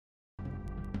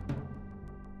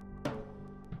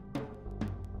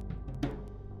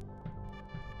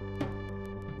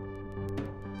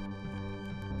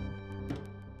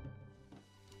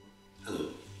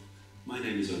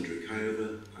name is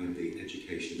Kyrover. I'm the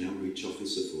Education Outreach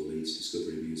Officer for Leeds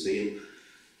Discovery Museum,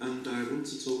 and I want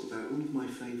to talk about one of my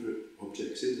favourite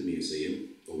objects in the museum,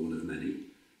 or one of many,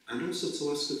 and also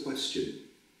to ask the question,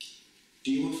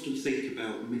 do you often think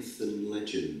about myth and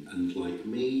legend, and like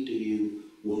me, do you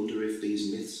wonder if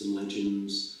these myths and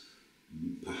legends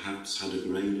perhaps had a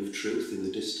grain of truth in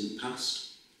the distant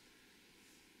past?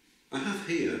 I have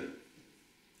here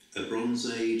a Bronze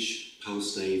Age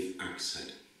Palstave axe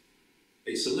head.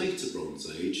 It's a later Bronze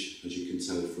Age, as you can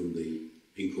tell from the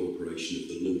incorporation of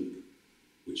the loop,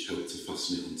 which helped to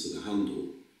fasten it onto the handle.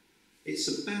 It's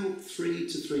about 3,000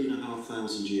 to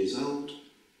 3,500 years old.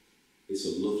 It's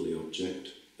a lovely object.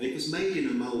 It was made in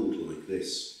a mould like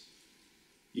this.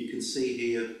 You can see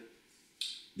here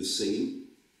the seam,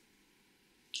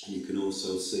 and you can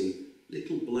also see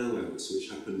little blowouts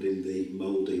which happened in the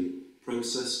moulding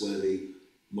process, where the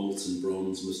molten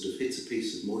bronze must have hit a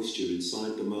piece of moisture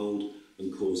inside the mould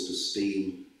and caused a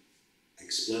steam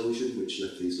explosion which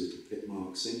left these little pit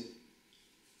marks in.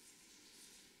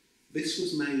 This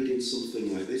was made in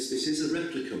something like this. This is a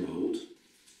replica mould.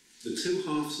 The two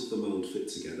halves of the mould fit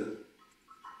together.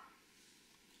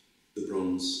 The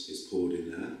bronze is poured in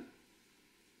there.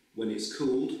 When it's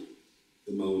cooled,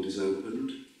 the mould is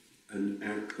opened and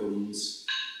out comes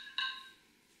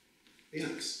the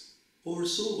axe, or a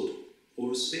sword,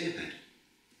 or a spearhead.